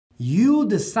You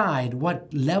decide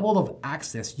what level of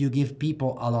access you give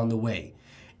people along the way.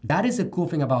 That is the cool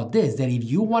thing about this, that if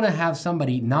you want to have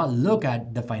somebody not look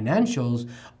at the financials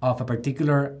of a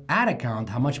particular ad account,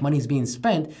 how much money is being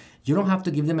spent, you don't have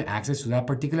to give them access to that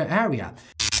particular area.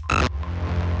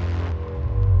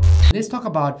 Let's talk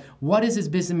about what is this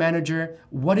business manager,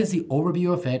 what is the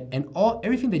overview of it, and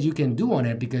everything that you can do on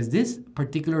it, because this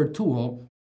particular tool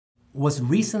was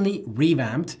recently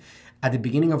revamped at the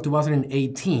beginning of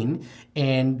 2018,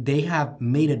 and they have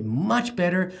made it much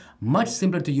better, much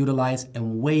simpler to utilize,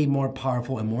 and way more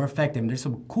powerful and more effective. And there's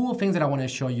some cool things that I want to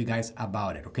show you guys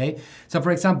about it, okay? So for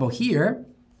example, here,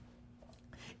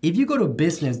 if you go to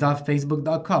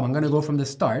business.facebook.com, I'm gonna go from the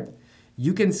start,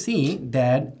 you can see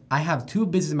that I have two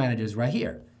business managers right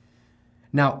here.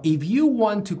 Now, if you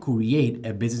want to create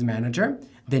a business manager,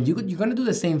 then you're gonna do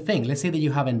the same thing. Let's say that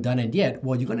you haven't done it yet.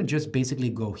 Well, you're gonna just basically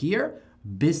go here,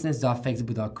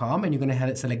 business.facebook.com, and you're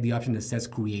gonna select the option that says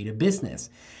create a business.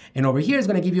 And over here is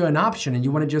gonna give you an option, and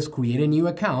you wanna just create a new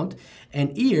account.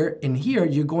 And here,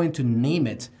 you're going to name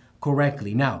it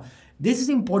correctly. Now, this is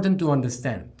important to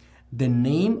understand. The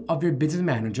name of your business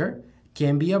manager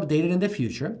can be updated in the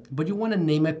future, but you wanna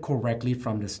name it correctly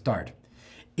from the start.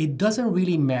 It doesn't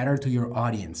really matter to your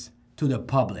audience, to the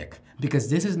public, because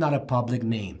this is not a public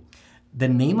name. The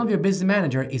name of your business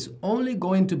manager is only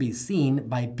going to be seen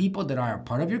by people that are a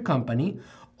part of your company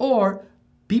or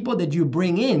people that you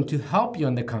bring in to help you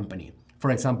in the company.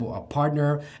 For example, a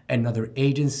partner, another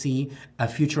agency, a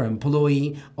future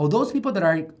employee, or those people that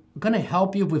are gonna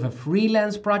help you with a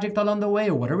freelance project along the way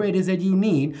or whatever it is that you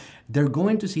need, they're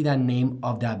going to see that name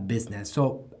of that business.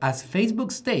 So as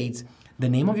Facebook states, the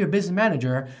name of your business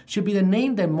manager should be the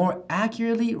name that more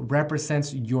accurately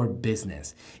represents your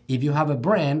business. If you have a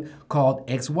brand called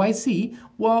XYZ,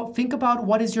 well, think about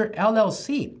what is your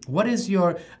LLC? What is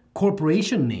your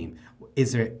corporation name?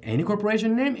 Is there any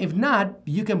corporation name? If not,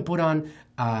 you can put on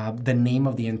the name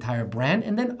of the entire brand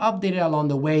and then update it along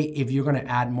the way if you're gonna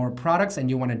add more products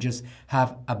and you wanna just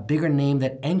have a bigger name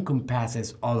that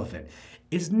encompasses all of it.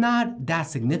 It's not that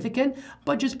significant,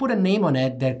 but just put a name on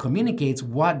it that communicates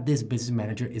what this business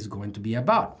manager is going to be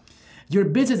about. Your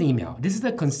business email. This is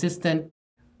a consistent,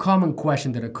 common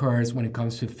question that occurs when it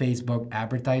comes to Facebook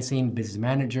advertising, business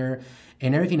manager,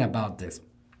 and everything about this.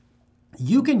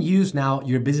 You can use now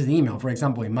your business email. For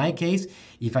example, in my case,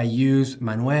 if I use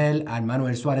Manuel at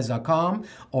manuelsuarez.com,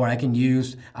 or I can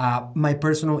use my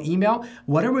personal email,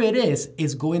 whatever it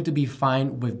is going to be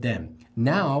fine with them.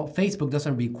 Now, Facebook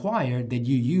doesn't require that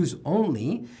you use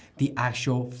only the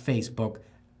actual Facebook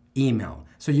email.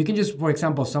 So you can just, for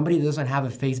example, somebody that doesn't have a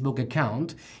Facebook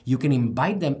account, you can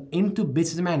invite them into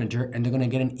Business Manager and they're gonna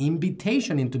get an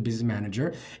invitation into Business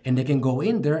Manager and they can go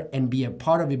in there and be a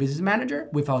part of your Business Manager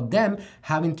without them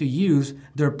having to use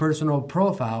their personal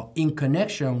profile in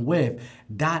connection with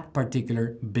that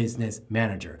particular Business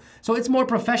Manager. So it's more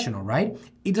professional, right?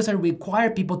 It doesn't require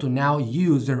people to now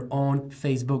use their own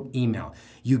Facebook email.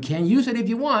 You can use it if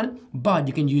you want, but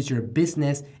you can use your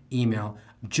business email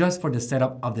just for the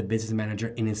setup of the business manager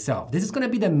in itself. This is gonna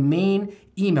be the main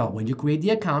email. When you create the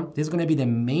account, this is gonna be the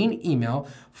main email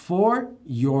for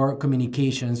your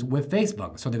communications with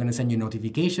Facebook. So they're gonna send you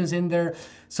notifications in there,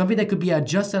 something that could be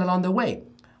adjusted along the way.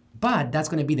 But that's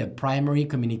gonna be the primary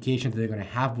communication that they're gonna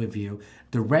have with you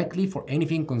directly for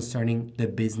anything concerning the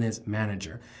business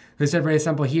manager. So for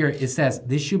example here, it says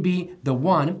this should be the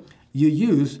one you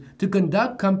use to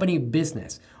conduct company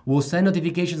business. We'll send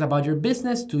notifications about your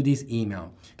business to this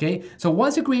email, okay? So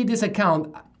once you create this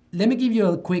account, let me give you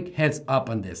a quick heads up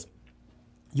on this.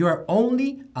 You are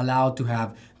only allowed to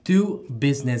have 2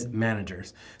 business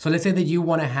managers. So let's say that you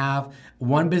wanna have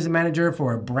one business manager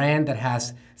for a brand that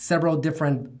has several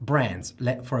different brands,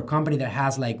 for a company that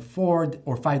has like 4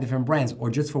 or 5 different brands,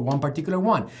 or just for one particular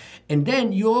one. And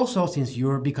then you also, since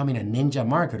you're becoming a ninja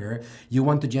marketer, you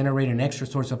want to generate an extra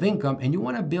source of income and you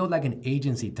wanna build like an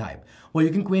agency type. Well, you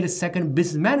can create a second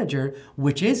business manager,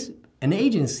 which is an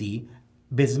agency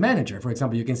business manager. For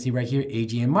example, you can see right here,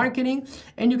 AGM Marketing,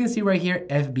 and you can see right here,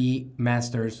 FB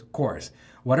Masters Course.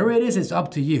 Whatever it is, it's up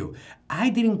to you. I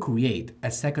didn't create a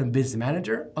second business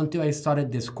manager until I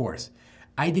started this course.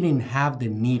 I didn't have the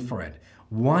need for it.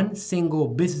 One single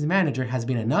business manager has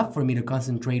been enough for me to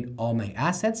concentrate all my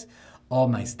assets, all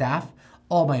my staff,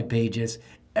 all my pages,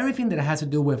 everything that has to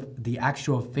do with the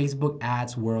actual Facebook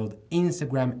ads world,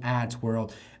 Instagram ads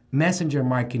world, messenger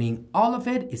marketing, all of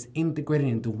it is integrated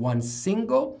into one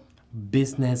single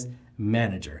business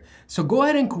manager. So go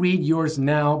ahead and create yours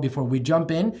now before we jump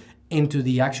into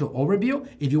the actual overview.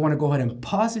 If you want to go ahead and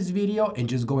pause this video and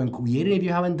just go and create it if you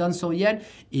haven't done so yet.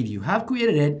 If you have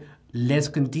created it, let's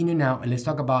continue now and let's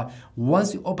talk about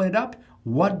once you open it up,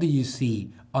 what do you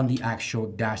see on the actual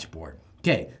dashboard?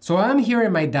 Okay, so I'm here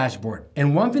in my dashboard,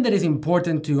 and one thing that is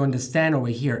important to understand over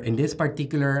here in this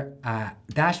particular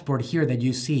dashboard here that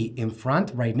you see in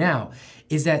front right now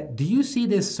is that, do you see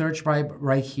this search bar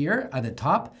right here at the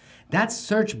top? That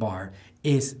search bar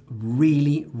is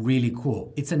really, really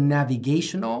cool. It's a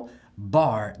navigational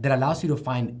bar that allows you to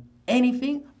find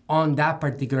anything on that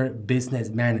particular business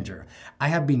manager. I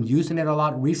have been using it a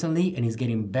lot recently, and it's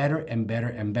getting better and better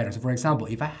and better. So for example,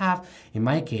 if I have, in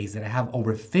my case, that I have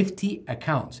over 50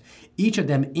 accounts, each of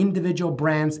them individual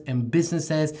brands and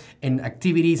businesses and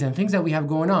activities and things that we have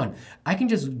going on, I can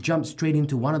just jump straight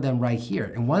into one of them right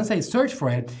here. And once I search for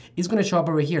it, it's gonna show up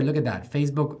over here. Look at that,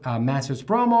 Facebook Masters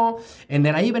promo. And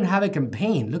then I even have a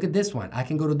campaign. Look at this one. I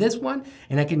can go to this one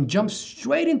and I can jump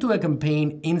straight into a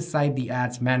campaign inside the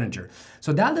ads manager.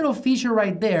 So that little feature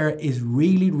right there is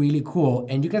really, really cool.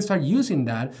 And you can start using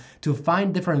that to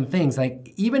find different things.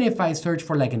 Like even if I search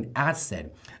for like an ad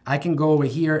set, I can go over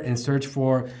here and search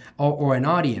for, or an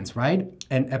audience, right?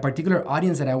 And a particular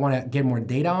audience that I wanna get more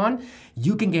data on,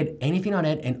 you can get anything on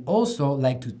it, and also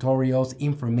like tutorials,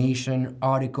 information,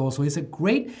 articles. So it's a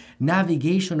great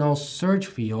navigational search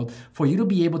field for you to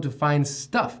be able to find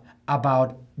stuff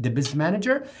about the business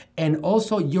manager and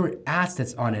also your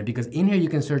assets on it, because in here you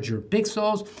can search your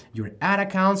pixels, your ad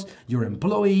accounts, your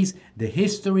employees, the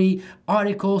history,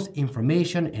 articles,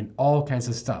 information, and all kinds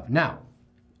of stuff. Now,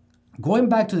 going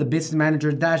back to the business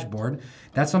manager dashboard,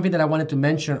 that's something that I wanted to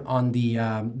mention on the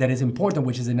that is important,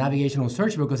 which is the navigational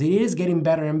search, because it is getting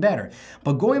better and better.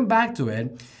 But going back to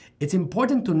it, it's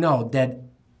important to note that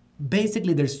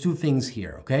basically there's two things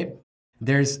here, okay?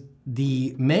 There's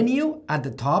the menu at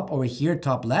the top over here,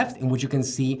 top left, in which you can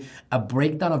see a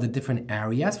breakdown of the different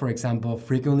areas. For example,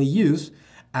 frequently used.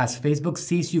 As Facebook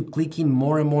sees you clicking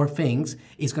more and more things,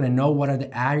 it's gonna know what are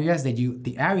the areas that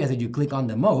you click on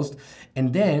the most,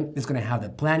 and then it's gonna have the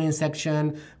planning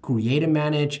section, create and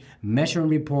manage, measure and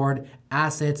report,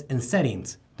 assets, and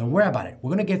settings. Don't worry about it.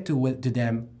 We're gonna get to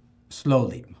them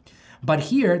slowly. But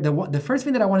here, the first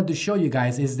thing that I wanted to show you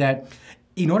guys is that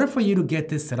in order for you to get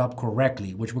this set up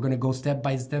correctly, which we're gonna go step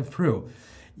by step through,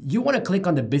 you wanna click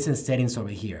on the business settings over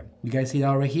here. You guys see that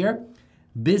over here?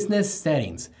 Business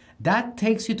settings. That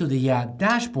takes you to the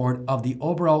dashboard of the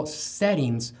overall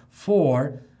settings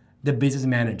for the business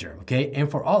manager, okay? And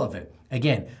for all of it.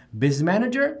 Again, business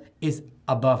manager is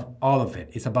above all of it.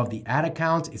 It's above the ad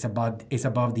accounts, it's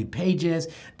above the pages,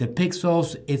 the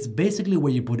pixels. It's basically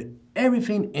where you put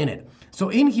everything in it. So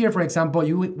in here, for example,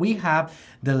 we have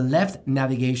the left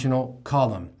navigational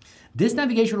column. This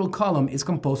navigational column is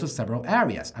composed of several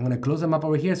areas. I'm gonna close them up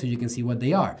over here so you can see what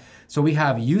they are. So we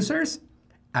have users,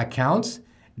 accounts,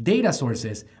 data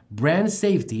sources, brand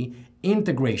safety,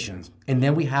 integrations, and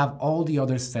then we have all the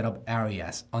other setup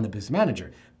areas on the business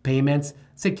manager. Payments,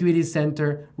 security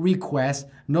center, requests,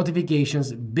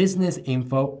 notifications, business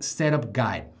info, setup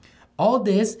guide. All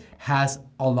this has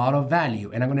a lot of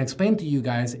value, and I'm gonna explain to you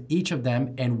guys each of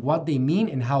them and what they mean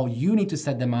and how you need to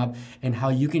set them up and how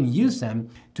you can use them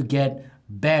to get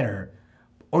better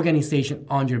organization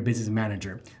on your business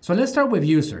manager. So let's start with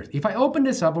users. If I open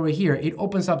this up over here, it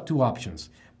opens up two options,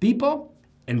 people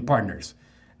and partners.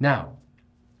 Now,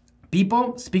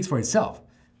 people speaks for itself.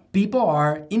 People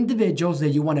are individuals that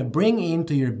you want to bring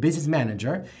into your business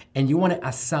manager, and you want to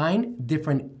assign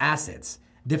different assets,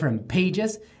 different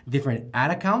pages, different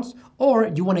ad accounts, or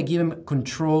you want to give them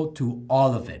control to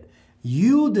all of it.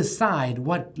 You decide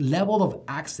what level of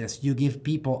access you give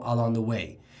people along the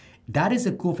way. That is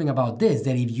the cool thing about this,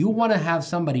 that if you want to have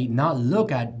somebody not look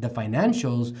at the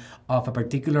financials of a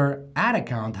particular ad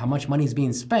account, how much money is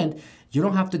being spent, you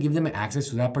don't have to give them access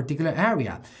to that particular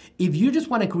area. If you just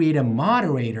want to create a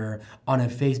moderator on a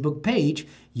Facebook page,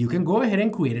 you can go ahead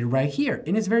and create it right here.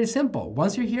 And it's very simple.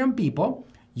 Once you're here on people,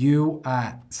 you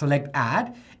select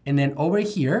add, and then over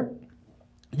here,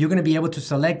 you're gonna be able to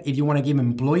select if you wanna give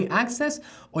employee access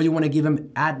or you wanna give them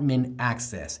admin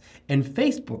access. And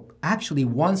Facebook actually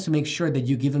wants to make sure that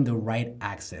you give them the right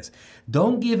access.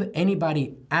 Don't give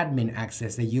anybody admin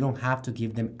access that you don't have to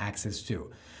give them access to.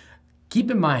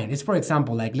 Keep in mind, it's for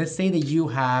example, like let's say that you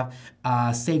have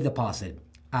a safe deposit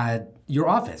at your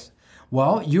office.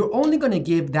 Well, you're only gonna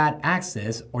give that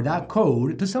access or that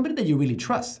code to somebody that you really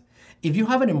trust. If you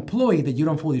have an employee that you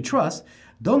don't fully trust,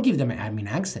 don't give them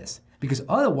admin access. Because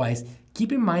otherwise,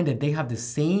 keep in mind that they have the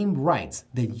same rights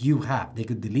that you have. They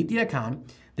could delete the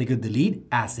account, they could delete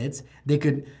assets, they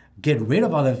could get rid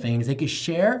of other things, they could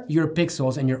share your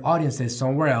pixels and your audiences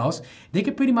somewhere else. They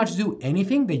could pretty much do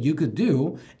anything that you could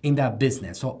do in that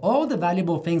business. So all the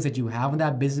valuable things that you have in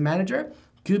that business manager,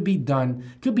 could be done,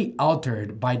 could be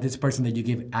altered by this person that you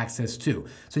give access to.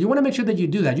 So you want to make sure that you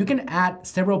do that. You can add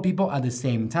several people at the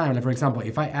same time. Like for example,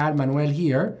 if I add Manuel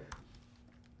here,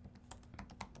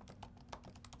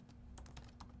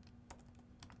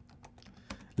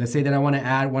 let's say that I want to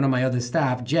add one of my other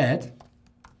staff, Jet,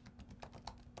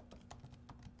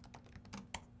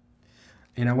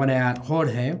 and I want to add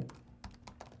Jorge.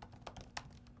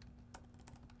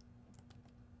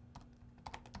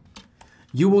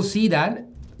 You will see that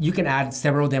you can add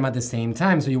several of them at the same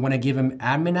time. So you want to give them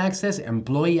admin access,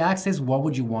 employee access. What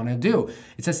would you want to do?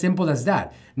 It's as simple as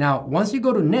that. Now, once you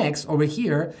go to next over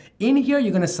here, in here,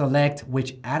 you're going to select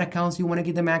which ad accounts you want to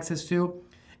give them access to.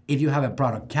 If you have a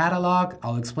product catalog,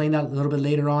 I'll explain that a little bit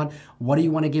later on. What do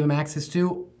you want to give them access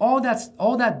to? All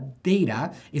that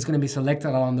data is going to be selected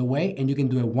along the way, and you can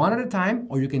do it one at a time,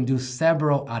 or you can do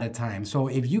several at a time. So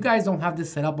if you guys don't have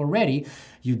this set up already,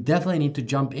 you definitely need to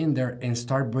jump in there and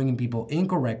start bringing people in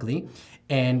correctly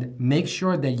and make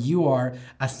sure that you are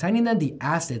assigning them the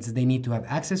assets they need to have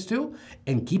access to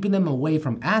and keeping them away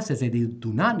from assets that they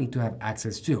do not need to have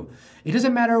access to. It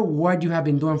doesn't matter what you have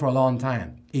been doing for a long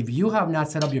time. If you have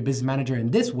not set up your business manager in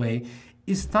this way,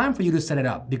 it's time for you to set it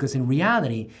up, because in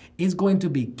reality, it's going to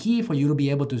be key for you to be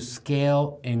able to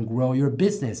scale and grow your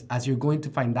business, as you're going to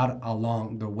find out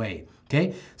along the way.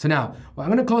 Okay, so now I'm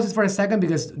going to close this for a second,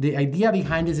 because the idea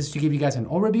behind this is to give you guys an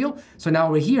overview. So now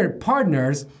over here,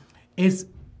 partners is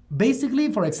basically,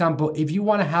 for example, if you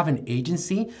want to have an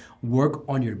agency work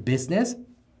on your business,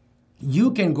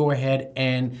 you can go ahead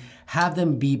and have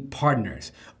them be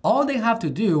partners. All they have to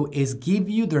do is give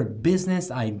you their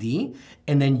business ID,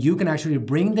 and then you can actually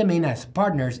bring them in as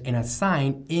partners and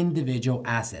assign individual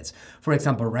assets. For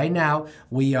example, right now,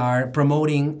 we are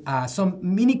promoting some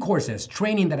mini courses,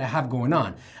 training that I have going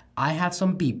on. I have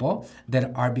some people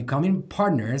that are becoming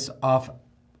partners of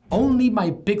only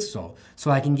my pixel, so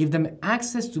I can give them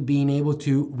access to being able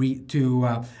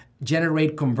to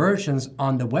generate conversions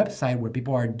on the website where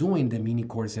people are doing the mini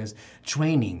courses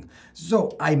training.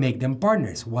 So I make them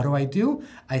partners. What do?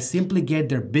 I simply get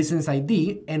their business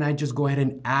ID, and I just go ahead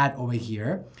and add over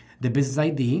here the business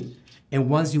ID. And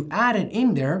once you add it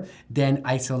in there, then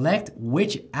I select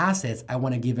which assets I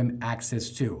want to give them access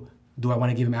to. Do I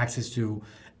want to give them access to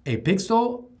a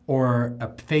pixel or a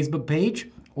Facebook page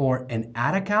or an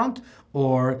ad account?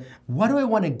 Or what do I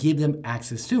want to give them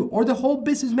access to? Or the whole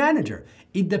business manager?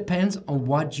 It depends on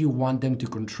what you want them to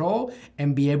control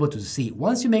and be able to see.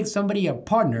 Once you make somebody a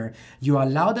partner, you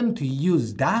allow them to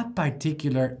use that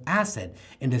particular asset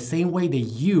in the same way that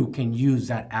you can use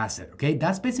that asset, okay?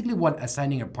 That's basically what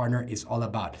assigning a partner is all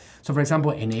about. So for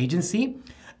example, an agency,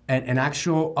 an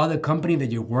actual other company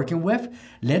that you're working with,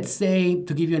 let's say,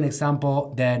 to give you an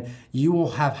example, that you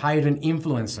will have hired an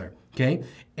influencer, okay?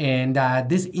 And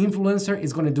this influencer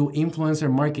is going to do influencer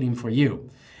marketing for you.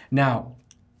 Now,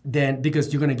 then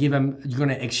because you're going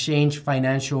to exchange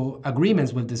financial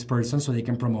agreements with this person so they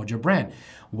can promote your brand.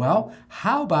 Well,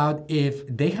 how about if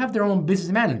they have their own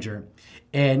business manager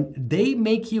and they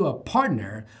make you a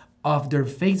partner of their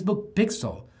Facebook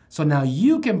pixel? So now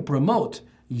you can promote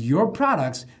your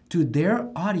products to their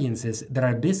audiences that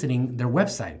are visiting their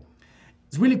website.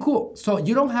 It's really cool. So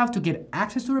you don't have to get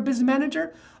access to a business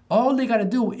manager. All they gotta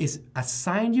do is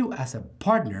assign you as a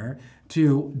partner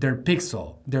to their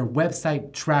pixel, their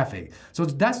website traffic. So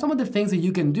that's some of the things that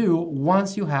you can do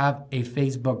once you have a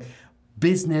Facebook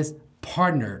business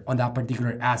partner on that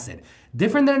particular asset.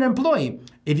 Different than an employee.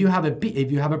 If you have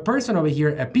a person over here,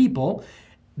 a people,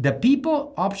 the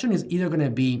people option is either gonna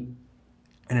be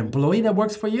an employee that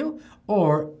works for you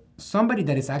or somebody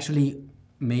that is actually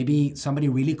maybe somebody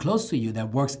really close to you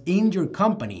that works in your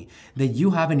company, that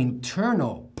you have an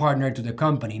internal partner to the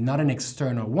company, not an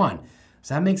external one. Does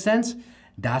that make sense?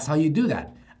 That's how you do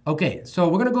that. Okay, so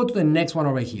we're gonna go to the next one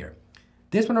over here.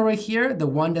 This one over here, the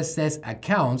one that says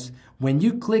accounts, when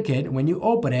you click it, when you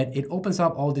open it, it opens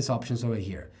up all these options over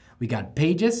here. We got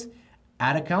pages,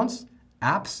 ad accounts,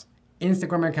 apps,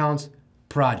 Instagram accounts,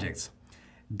 projects.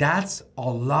 That's a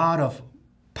lot of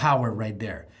power right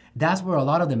there. That's where a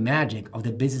lot of the magic of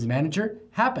the business manager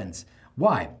happens.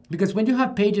 Why? Because when you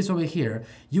have pages over here,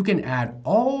 you can add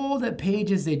all the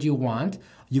pages that you want.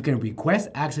 You can request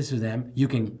access to them. You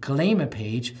can claim a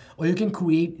page, or you can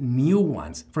create new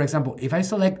ones. For example, if I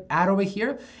select add over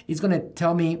here, it's gonna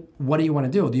tell me, what do you wanna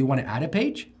do? Do you wanna add a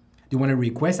page? Do you wanna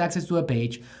request access to a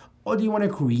page? Or do you wanna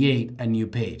create a new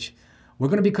page? We're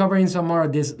gonna be covering some more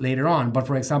of this later on, but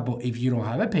for example, if you don't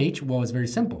have a page, well, it's very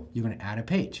simple. You're gonna add a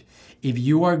page. If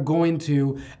you are going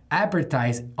to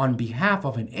advertise on behalf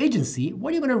of an agency,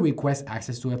 what are you gonna request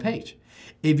access to a page?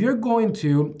 If you're going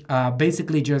to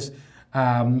basically just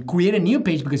create a new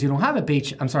page because you don't have a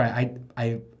page. I'm sorry,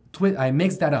 I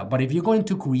mixed that up. But if you're going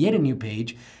to create a new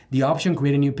page, the option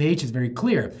create a new page is very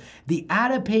clear. The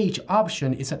add a page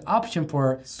option is an option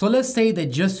for, so let's say that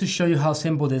just to show you how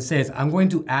simple this is, I'm going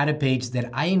to add a page that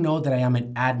I know that I am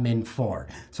an admin for.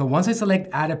 So once I select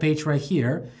add a page right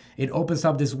here, it opens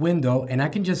up this window and I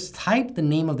can just type the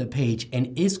name of the page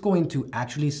and it's going to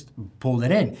actually pull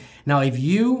it in. Now, if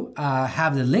you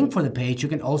have the link for the page, you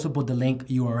can also put the link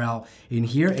URL in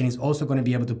here and it's also going to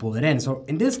be able to pull it in. So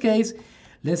in this case,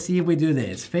 let's see if we do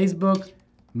this. Facebook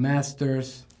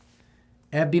Masters,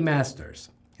 FB Masters.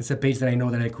 It's a page that I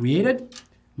know that I created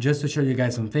just to show you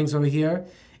guys some things over here.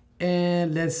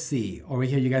 And let's see, over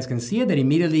here you guys can see it that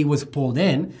immediately was pulled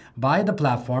in by the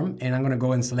platform. And I'm gonna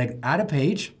go and select add a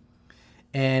page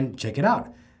and check it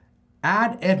out.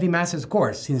 Add FB Masters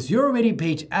course. Since you're already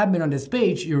page admin on this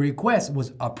page, your request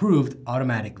was approved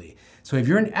automatically. So if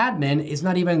you're an admin, it's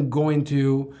not even going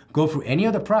to go through any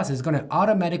other process. It's gonna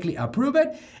automatically approve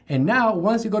it. And now,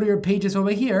 once you go to your pages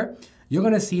over here, you're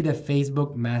gonna see the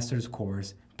Facebook Masters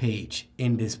course page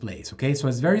in this place, okay? So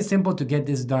it's very simple to get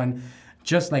this done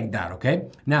just like that, okay?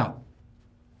 Now,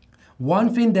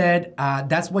 one thing that,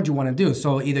 that's what you wanna do.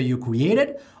 So either you create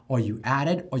it, or you add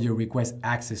it, or you request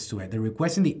access to it. The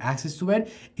requesting the access to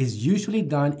it is usually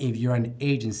done if you're an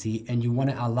agency and you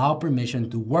wanna allow permission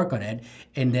to work on it.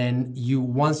 And then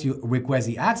once you request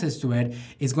the access to it,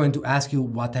 it's going to ask you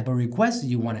what type of request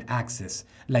you wanna access.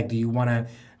 Like, do you wanna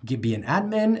be an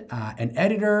admin, an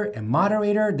editor, a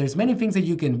moderator? There's many things that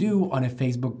you can do on a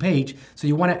Facebook page. So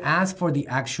you wanna ask for the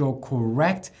actual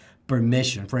correct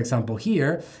permission. For example,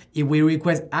 here, if we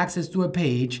request access to a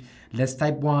page, let's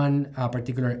type one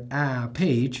particular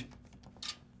page.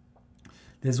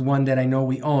 This is one that I know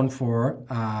we own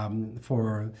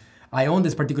I own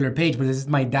this particular page, but this is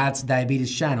my dad's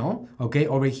diabetes channel, okay?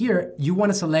 Over here, you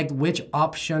wanna select which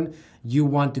option you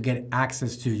want to get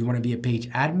access to. You wanna be a page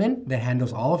admin that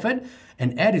handles all of it,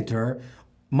 an editor,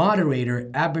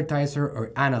 moderator, advertiser,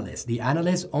 or analyst. The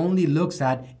analyst only looks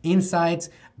at insights,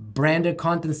 branded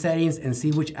content settings, and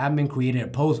see which admin created a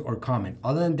post or comment.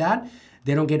 Other than that,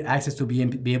 they don't get access to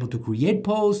be able to create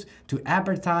posts, to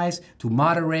advertise, to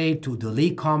moderate, to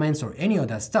delete comments, or any of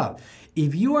that stuff.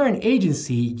 If you are an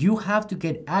agency, you have to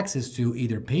get access to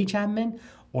either page admin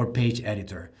or page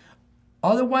editor.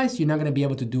 Otherwise, you're not gonna be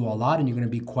able to do a lot and you're gonna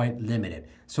be quite limited.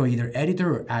 So either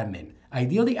editor or admin.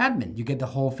 Ideally admin, you get the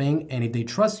whole thing, and if they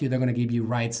trust you, they're gonna give you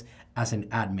rights as an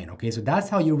admin, okay? So that's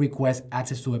how you request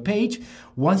access to a page.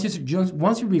 Once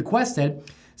you request it,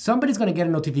 somebody's gonna get a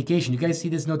notification. You guys see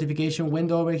this notification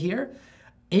window over here?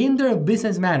 In their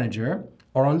business manager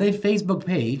or on their Facebook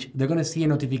page, they're gonna see a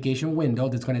notification window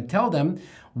that's gonna tell them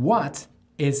what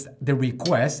is the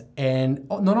request. And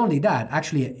not only that,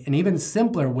 actually an even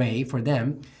simpler way for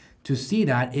them to see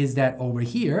that is that over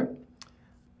here,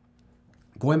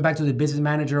 going back to the business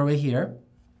manager over here,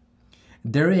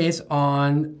 there is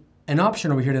an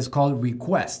option over here that's called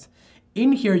request.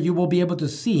 In here, you will be able to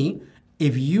see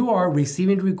if you are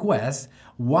receiving requests,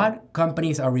 what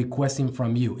companies are requesting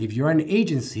from you. If you're an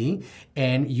agency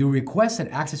and you requested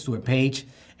access to a page,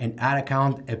 an ad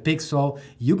account, a pixel,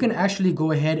 you can actually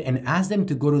go ahead and ask them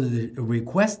to go to the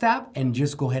request tab and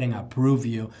just go ahead and approve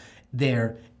you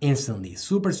there instantly.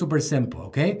 Super, super simple,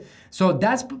 okay? So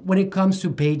that's when it comes to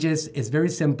pages, it's very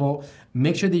simple.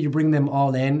 Make sure that you bring them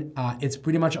all in. It's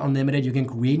pretty much unlimited. You can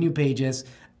create new pages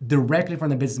directly from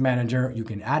the business manager. You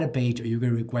can add a page or you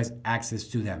can request access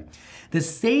to them. The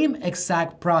same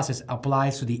exact process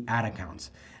applies to the ad accounts.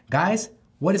 Guys,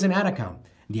 what is an ad account?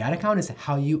 The ad account is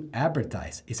how you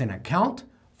advertise. It's an account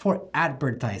for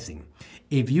advertising.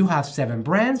 If you have 7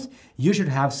 brands, you should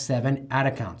have 7 ad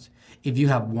accounts. If you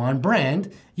have 1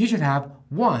 brand, you should have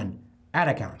 1 ad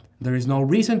account. There is no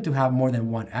reason to have more than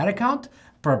 1 ad account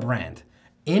per brand.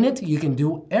 In it, you can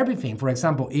do everything. For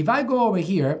example, if I go over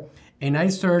here and I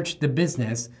search the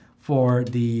business for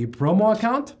the promo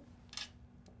account,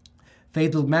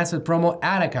 Facebook Masters promo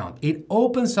ad account, it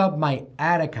opens up my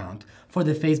ad account for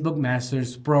the Facebook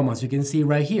Masters promos. You can see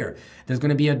right here, there's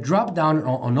gonna be a drop down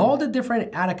on all the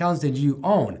different ad accounts that you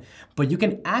own, but you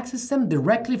can access them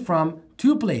directly from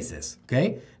 2 places,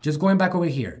 okay? Just going back over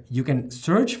here, you can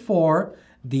search for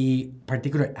the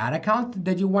particular ad account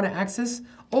that you wanna access,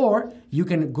 or you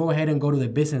can go ahead and go to the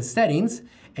business settings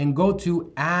and go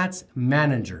to Ads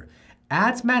Manager.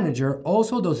 Ads Manager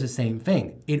also does the same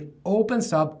thing. It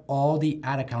opens up all the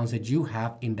ad accounts that you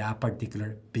have in that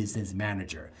particular business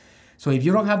manager. So if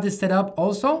you don't have this set up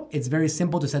also, it's very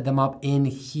simple to set them up in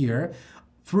here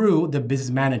through the business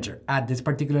manager. At this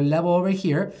particular level over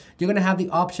here, you're gonna have the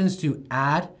options to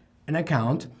add an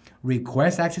account,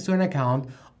 request access to an account,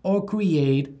 or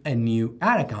create a new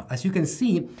ad account. As you can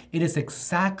see, it is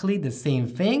exactly the same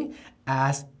thing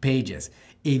as pages.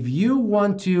 If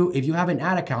you have an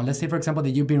ad account, let's say for example that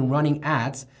you've been running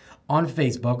ads on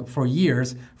Facebook for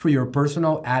years for your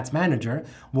personal ads manager,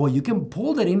 well, you can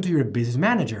pull that into your business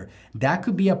manager. That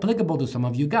could be applicable to some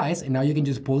of you guys, and now you can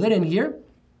just pull it in here,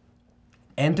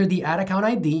 enter the ad account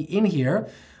ID in here,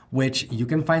 which you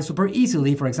can find super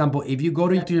easily. For example, if you go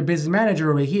to your business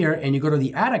manager over here and you go to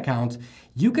the ad account,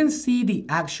 you can see the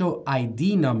actual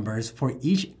ID numbers for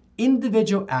each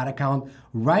individual ad account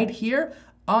right here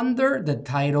under the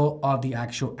title of the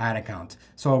actual ad account.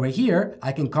 So over here,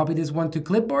 I can copy this one to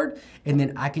clipboard, and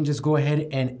then I can just go ahead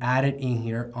and add it in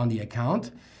here on the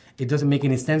account. It doesn't make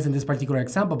any sense in this particular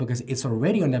example because it's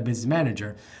already on the business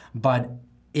manager. But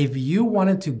if you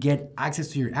wanted to get access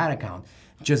to your ad account,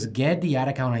 just get the ad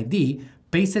account ID,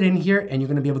 paste it in here, and you're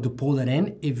gonna be able to pull that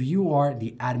in if you are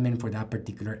the admin for that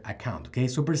particular account, okay?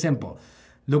 Super simple.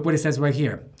 Look what it says right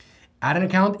here. Add an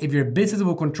account if your business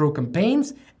will control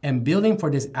campaigns and building for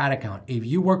this ad account. If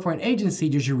you work for an agency,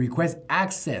 you should request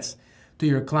access to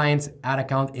your client's ad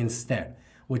account instead,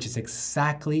 which is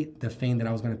exactly the thing that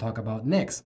I was gonna talk about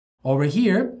next. Over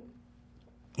here,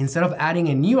 instead of adding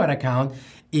a new ad account,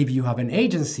 if you have an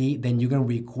agency, then you can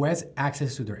request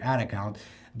access to their ad account.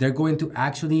 They're going to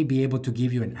actually be able to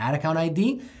give you an ad account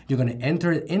ID. You're gonna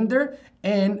enter it in there,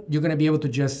 and you're gonna be able to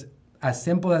just, as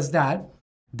simple as that,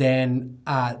 then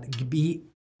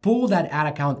pull that ad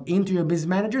account into your business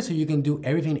manager so you can do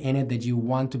everything in it that you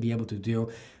want to be able to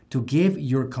do to give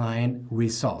your client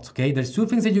results, okay? There's two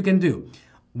things that you can do.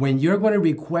 When you're gonna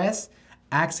request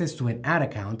access to an ad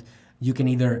account, you can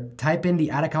either type in the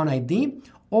ad account ID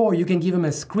or you can give them a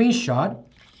screenshot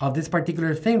of this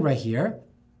particular thing right here,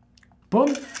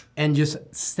 boom, and just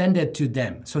send it to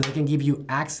them so they can give you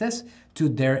access to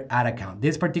their ad account.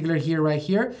 This particular here right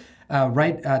here,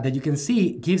 that you can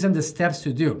see gives them the steps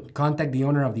to do. Contact the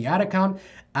owner of the ad account,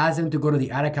 ask them to go to the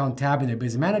ad account tab in their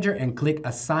business manager and click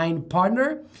assign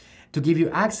partner. To give you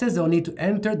access, they'll need to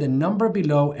enter the number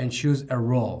below and choose a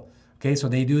role. Okay, so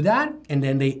they do that, and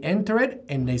then they enter it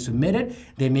and they submit it.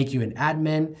 They make you an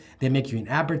admin, they make you an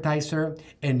advertiser,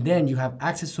 and then you have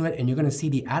access to it, and you're gonna see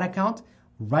the ad account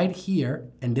right here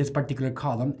in this particular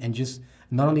column. And just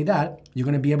not only that, you're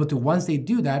gonna be able to, once they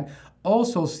do that,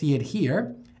 also see it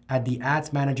here at the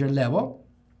ads manager level,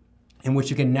 in which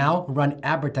you can now run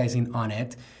advertising on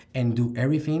it and do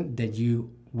everything that you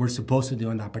were supposed to do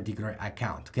on that particular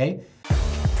account, okay?